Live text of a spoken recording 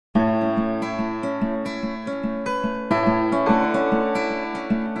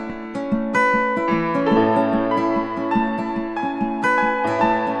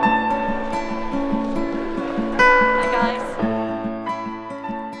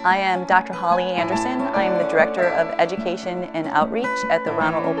I am Dr. Holly Andersen. I am the Director of Education and Outreach at the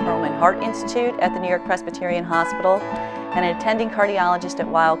Ronald O Perelman Heart Institute at the New York Presbyterian Hospital and an attending cardiologist at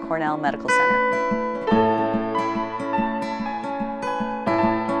Weill Cornell Medical Center.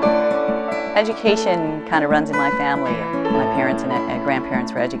 Education kind of runs in my family. My parents and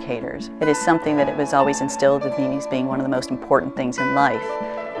grandparents were educators. It is something that it was always instilled in me as being one of the most important things in life.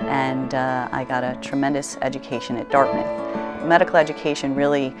 And I got a tremendous education at Dartmouth. Medical education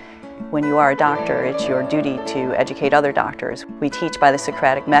really, when you are a doctor, it's your duty to educate other doctors. We teach by the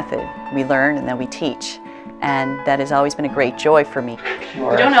Socratic method. We learn and then we teach. And that has always been a great joy for me. You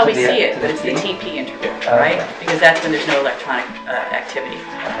don't always see it, but it's the TP interval, right? Because that's when there's no electronic activity.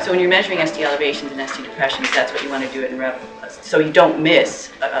 So when you're measuring ST elevations and ST depressions, that's what you want to do it in so you don't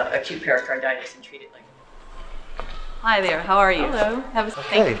miss acute pericarditis and treat it like. Hi there, how are you? Hello.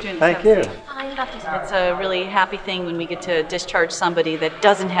 Thank you for doing this. Thank you. Hi, Dr. It's a really happy thing when we get to discharge somebody that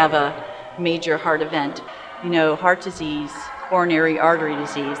doesn't have a major heart event. You know, heart disease, coronary artery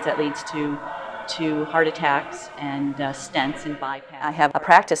disease that leads to heart attacks and stents and bypass. I have a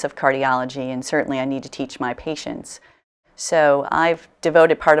practice of cardiology, and certainly I need to teach my patients. So I've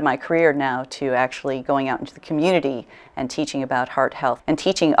devoted part of my career now to actually going out into the community and teaching about heart health and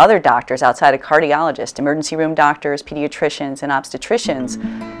teaching other doctors outside of cardiologists, emergency room doctors, pediatricians, and obstetricians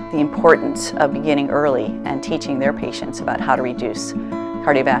the importance of beginning early and teaching their patients about how to reduce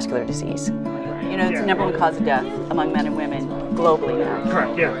cardiovascular disease. You know, it's the number one cause of death among men and women globally now.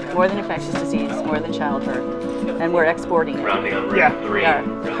 Correct, yeah. More than infectious disease, more than childbirth, and we're exporting it.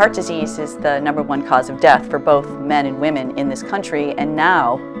 Yeah. Heart disease is the number one cause of death for both men and women in this country and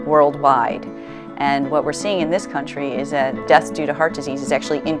now worldwide. And what we're seeing in this country is that deaths due to heart disease is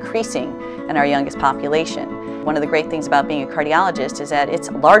actually increasing in our youngest population. One of the great things about being a cardiologist is that it's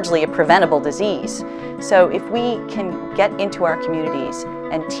largely a preventable disease. So if we can get into our communities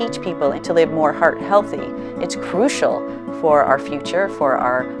and teach people to live more heart healthy, it's crucial for our future, for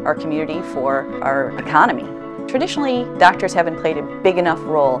our community, for our economy. Traditionally, doctors haven't played a big enough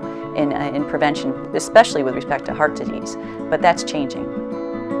role in prevention, especially with respect to heart disease, but that's changing.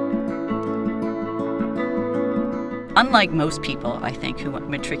 Unlike most people, I think, who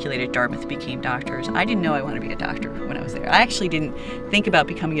matriculated at Dartmouth became doctors, I didn't know I wanted to be a doctor when I was there. I actually didn't think about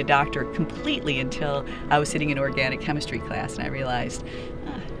becoming a doctor completely until I was sitting in organic chemistry class and I realized,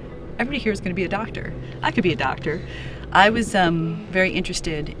 everybody here is going to be a doctor. I could be a doctor. I was very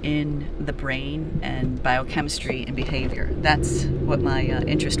interested in the brain and biochemistry and behavior. That's what my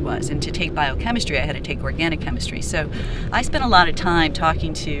interest was. And to take biochemistry, I had to take organic chemistry. So I spent a lot of time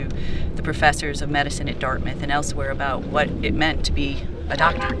talking to the professors of medicine at Dartmouth and elsewhere about what it meant to be a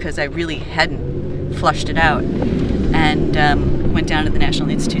doctor, because I really hadn't flushed it out. And went down to the National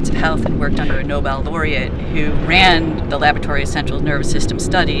Institutes of Health and worked under a Nobel laureate who ran the Laboratory of Central Nervous System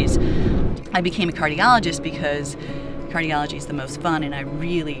Studies. I became a cardiologist because cardiology is the most fun, and I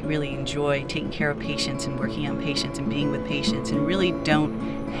really, really enjoy taking care of patients and working on patients and being with patients, and really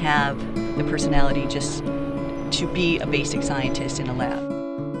don't have the personality just to be a basic scientist in a lab.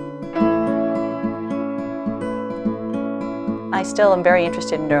 I still am very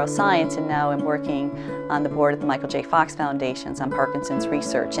interested in neuroscience, and now I'm working on the board of the Michael J. Fox Foundations on Parkinson's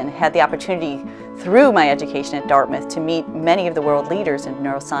research, and had the opportunity through my education at Dartmouth to meet many of the world leaders in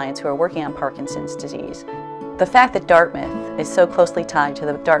neuroscience who are working on Parkinson's disease. The fact that Dartmouth is so closely tied to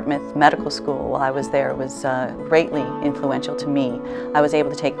the Dartmouth Medical School while I was there was greatly influential to me. I was able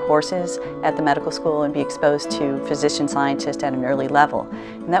to take courses at the medical school and be exposed to physician-scientists at an early level,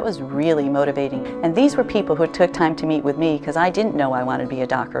 and that was really motivating. And these were people who took time to meet with me because I didn't know I wanted to be a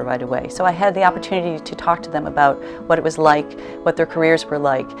doctor right away. So I had the opportunity to talk to them about what it was like, what their careers were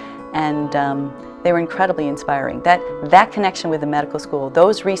like, and they were incredibly inspiring. That connection with the medical school,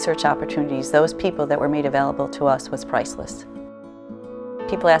 those research opportunities, those people that were made available to us was priceless.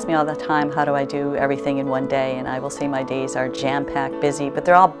 People ask me all the time, how do I do everything in one day? And I will say my days are jam-packed, busy, but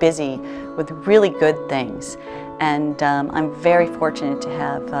they're all busy with really good things. And I'm very fortunate to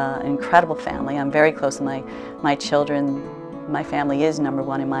have an incredible family. I'm very close to my children. My family is number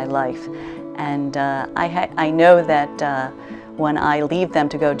one in my life. And I know that when I leave them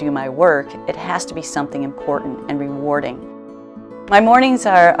to go do my work, it has to be something important and rewarding. My mornings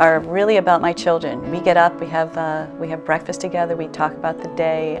are really about my children. We get up, we have breakfast together, we talk about the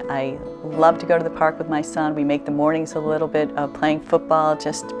day. I love to go to the park with my son. We make the mornings a little bit of playing football,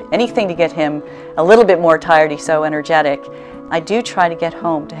 just anything to get him a little bit more tired. He's so energetic. I do try to get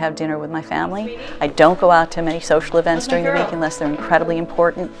home to have dinner with my family. I don't go out to many social events during the week unless they're incredibly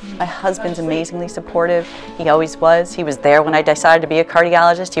important. My husband's amazingly supportive. He always was. He was there when I decided to be a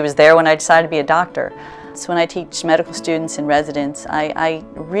cardiologist. He was there when I decided to be a doctor. So when I teach medical students and residents, I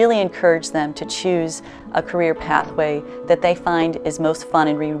really encourage them to choose a career pathway that they find is most fun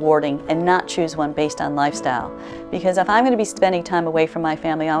and rewarding, and not choose one based on lifestyle. Because if I'm going to be spending time away from my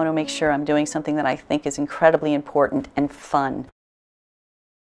family, I want to make sure I'm doing something that I think is incredibly important and fun.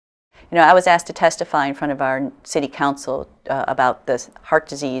 You know, I was asked to testify in front of our city council about the heart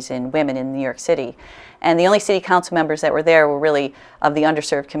disease in women in New York City. And the only city council members that were there were really of the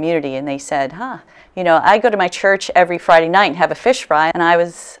underserved community. And they said, you know, I go to my church every Friday night and have a fish fry. And I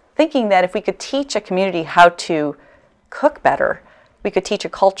was thinking that if we could teach a community how to cook better, we could teach a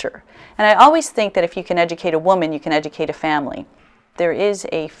culture. And I always think that if you can educate a woman, you can educate a family. There is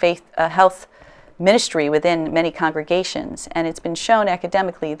a health ministry within many congregations, and it's been shown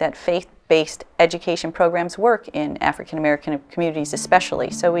academically that faith-based education programs work in African American communities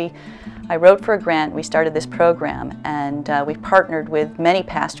especially. So I wrote for a grant, we started this program, and we've partnered with many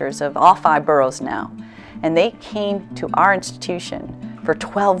pastors of all 5 boroughs now. And they came to our institution for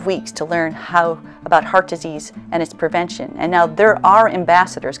 12 weeks to learn about heart disease and its prevention. And now there are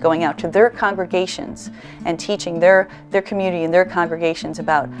ambassadors going out to their congregations and teaching their community and their congregations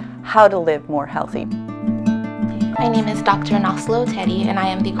about how to live more healthy. My name is Dr. Ronald O, and I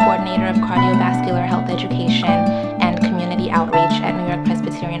am the coordinator of cardiovascular health education and community outreach at New York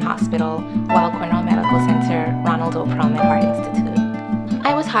Presbyterian Hospital-Weill Cornell Medical Center, Ronald O. Perelman Heart Institute.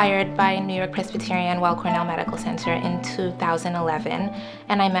 I was hired by New York Presbyterian-Weill Cornell Medical Center in 2011,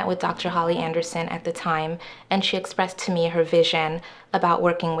 and I met with Dr. Holly Andersen at the time, and she expressed to me her vision about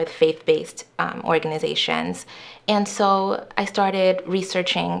working with faith-based organizations. And so I started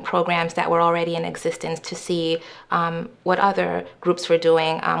researching programs that were already in existence to see what other groups were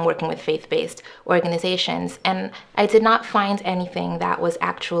doing working with faith-based organizations. And I did not find anything that was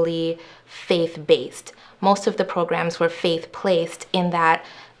actually faith-based. Most of the programs were faith-placed in that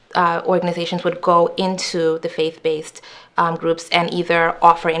organizations would go into the faith-based groups and either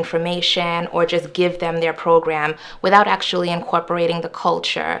offer information or just give them their program without actually incorporating the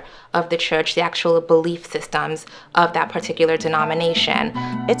culture of the church, the actual belief systems of that particular denomination.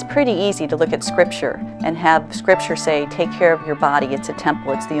 It's pretty easy to look at Scripture and have Scripture say, take care of your body, it's a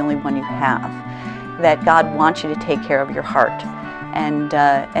temple, it's the only one you have. That God wants you to take care of your heart. And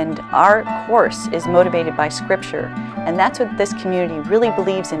our course is motivated by Scripture, and that's what this community really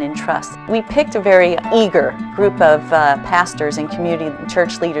believes in and trusts. We picked a very eager group of pastors and community and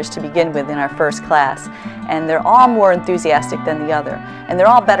church leaders to begin with in our first class, and they're all more enthusiastic than the other, and they're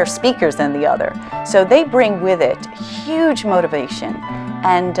all better speakers than the other. So they bring with it huge motivation,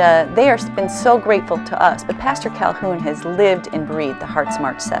 and they have been so grateful to us. But Pastor Calhoun has lived and breathed the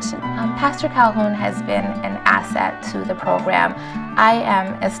HeartSmarts session. Pastor Calhoun has been an asset to the program. I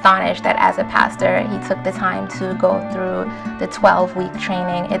am astonished that as a pastor, he took the time to go through the 12-week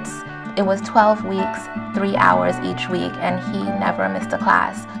training. It was 12 weeks, 3 hours each week, and he never missed a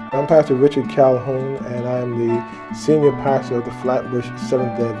class. I'm Pastor Richard Calhoun, and I'm the senior pastor of the Flatbush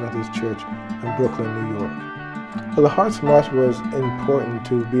Seventh-day Adventist Church in Brooklyn, New York. So the HeartSmarts was important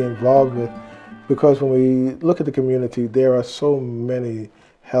to be involved with because when we look at the community, there are so many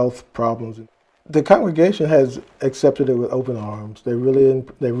health problems. The congregation has accepted it with open arms. They really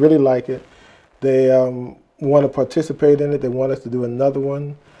like it. They want to participate in it. They want us to do another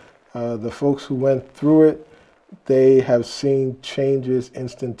one. The folks who went through it, they have seen changes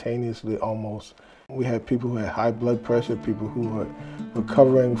instantaneously almost. We had people who had high blood pressure, people who were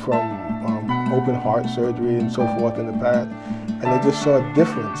recovering from open heart surgery and so forth in the past, and they just saw a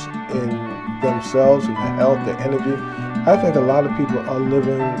difference in themselves and their health, their energy. I think a lot of people are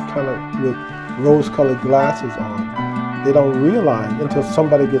living kind of with rose-colored glasses on. They don't realize until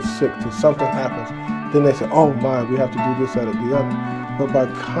somebody gets sick, till something happens, then they say, oh my, we have to do this, that, or the other. But by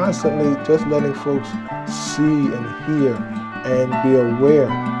constantly just letting folks see and hear and be aware,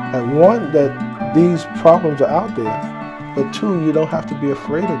 that one, that these problems are out there, but two, you don't have to be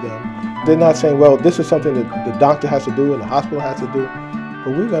afraid of them. They're not saying, well, this is something that the doctor has to do and the hospital has to do,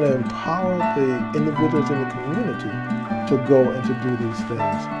 but we're going to empower the individuals in the community to go and to do these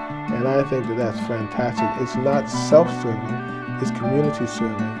things. And I think that that's fantastic. It's not self-serving, it's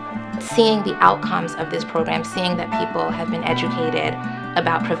community-serving. Seeing the outcomes of this program, seeing that people have been educated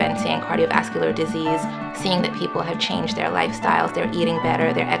about preventing cardiovascular disease, seeing that people have changed their lifestyles, they're eating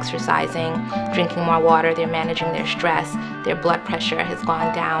better, they're exercising, drinking more water, they're managing their stress, their blood pressure has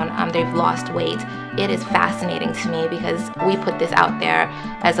gone down, they've lost weight. It is fascinating to me because we put this out there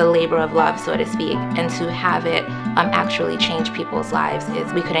as a labor of love, so to speak, and to have it actually change people's lives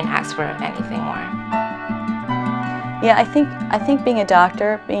we couldn't ask for anything more. Yeah, I think being a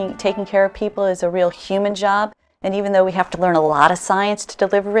doctor, taking care of people is a real human job. And even though we have to learn a lot of science to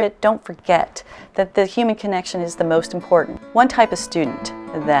deliver it, don't forget that the human connection is the most important. One type of student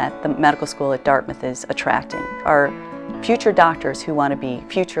that the medical school at Dartmouth is attracting are future doctors who want to be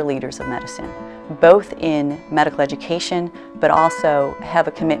future leaders of medicine, both in medical education, but also have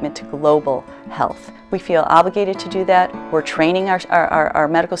a commitment to global health. We feel obligated to do that. We're training our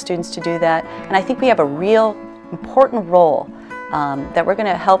medical students to do that. And I think we have a real important role that we're going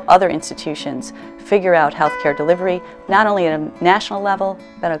to help other institutions figure out healthcare delivery, not only at a national level,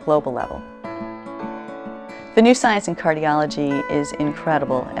 but at a global level. The new science in cardiology is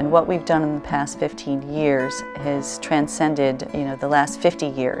incredible, and what we've done in the past 15 years has transcended, the last 50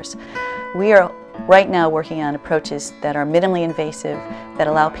 years. We are right now working on approaches that are minimally invasive, that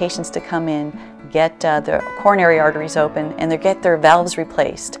allow patients to come in, get their coronary arteries open, and get their valves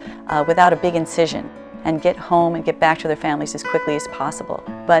replaced without a big incision, and get home and get back to their families as quickly as possible.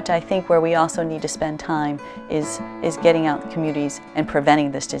 But I think where we also need to spend time is getting out in the communities and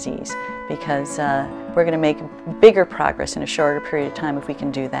preventing this disease, because we're going to make bigger progress in a shorter period of time if we can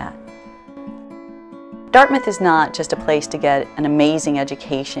do that. Dartmouth is not just a place to get an amazing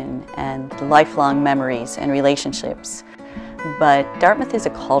education and lifelong memories and relationships, but Dartmouth is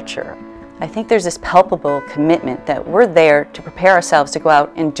a culture. I think there's this palpable commitment that we're there to prepare ourselves to go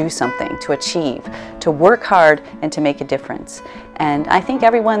out and do something, to achieve, to work hard and to make a difference. And I think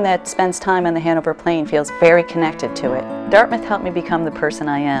everyone that spends time on the Hanover plane feels very connected to it. Dartmouth helped me become the person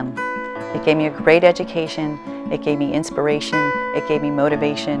I am. It gave me a great education, it gave me inspiration, it gave me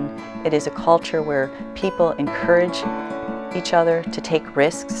motivation. It is a culture where people encourage each other to take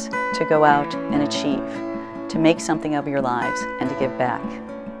risks, to go out and achieve, to make something of your lives and to give back.